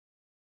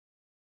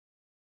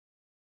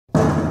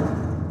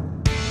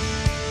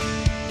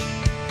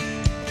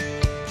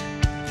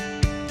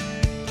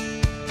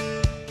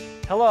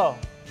Hello,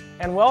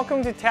 and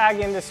welcome to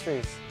TAG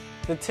Industries,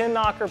 the tin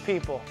knocker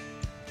people.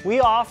 We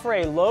offer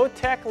a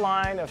low-tech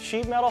line of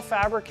sheet metal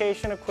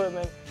fabrication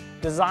equipment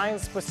designed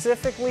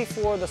specifically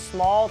for the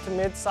small to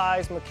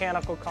mid-sized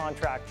mechanical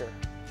contractor.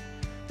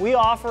 We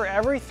offer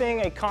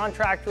everything a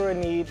contractor would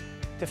need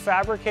to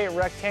fabricate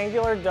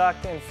rectangular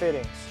duct and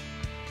fittings.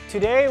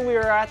 Today we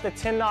are at the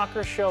Tin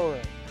Knocker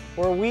showroom,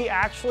 where we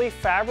actually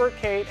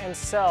fabricate and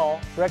sell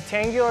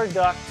rectangular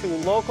duct to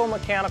local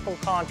mechanical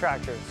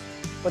contractors.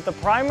 But the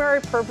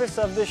primary purpose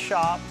of this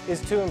shop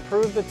is to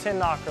improve the Tin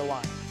Knocker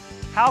line.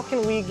 How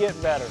can we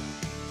get better?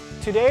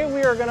 Today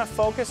we are going to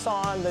focus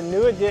on the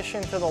new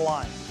addition to the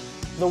line,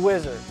 the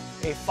Wizard,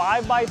 a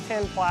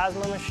 5x10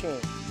 plasma machine.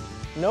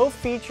 No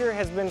feature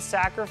has been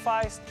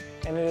sacrificed,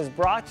 and it is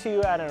brought to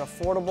you at an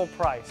affordable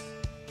price.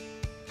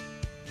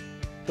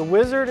 The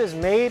Wizard is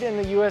made in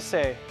the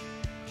USA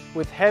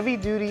with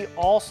heavy-duty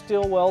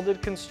all-steel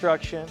welded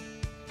construction,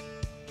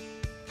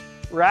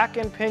 rack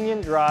and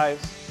pinion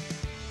drives,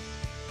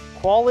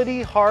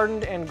 quality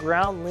hardened and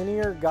ground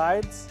linear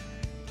guides,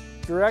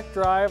 direct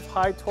drive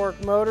high torque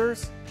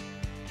motors,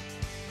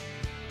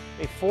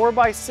 a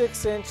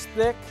 4x6-inch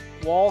thick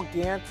wall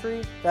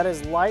gantry that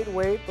is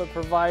lightweight but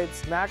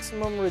provides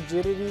maximum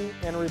rigidity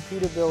and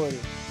repeatability,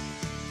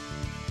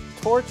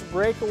 torch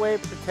breakaway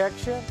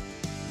protection.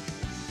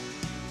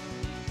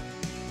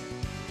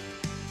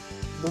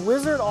 The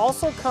Wizard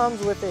also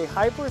comes with a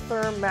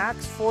Hypertherm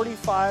Max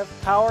 45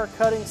 power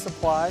cutting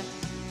supply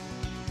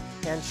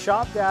and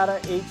Shop Data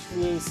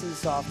HVAC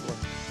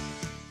software.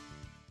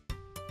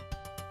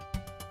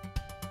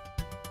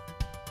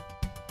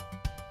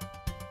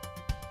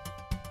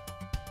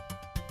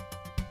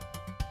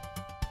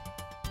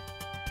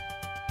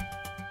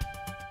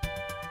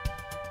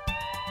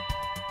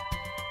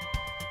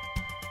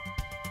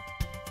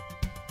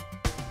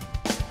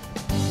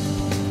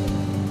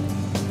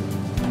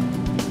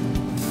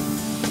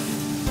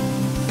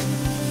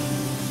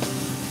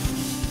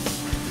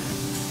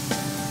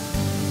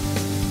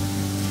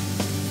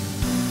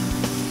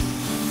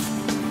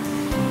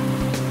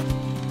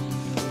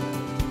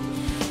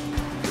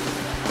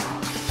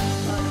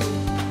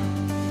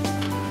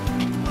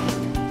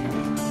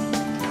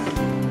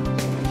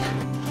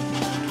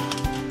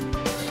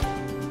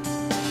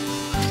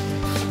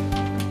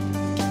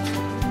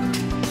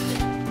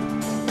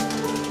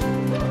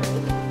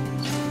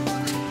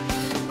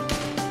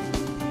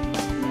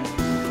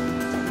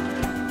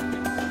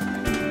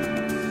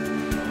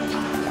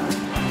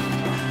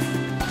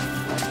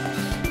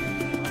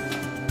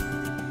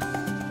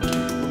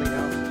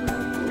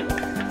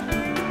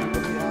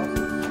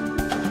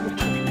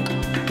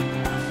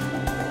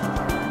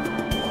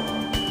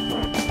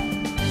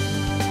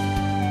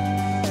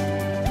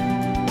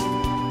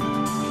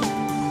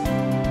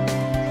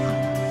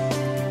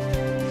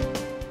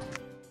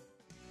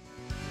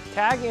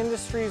 TAG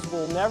Industries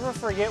will never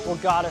forget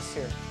what got us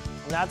here,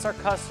 and that's our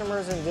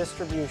customers and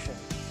distribution.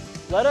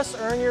 Let us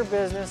earn your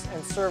business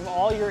and serve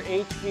all your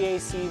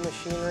HVAC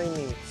machinery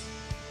needs.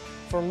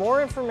 For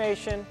more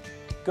information,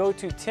 go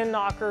to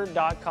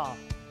tinknocker.com.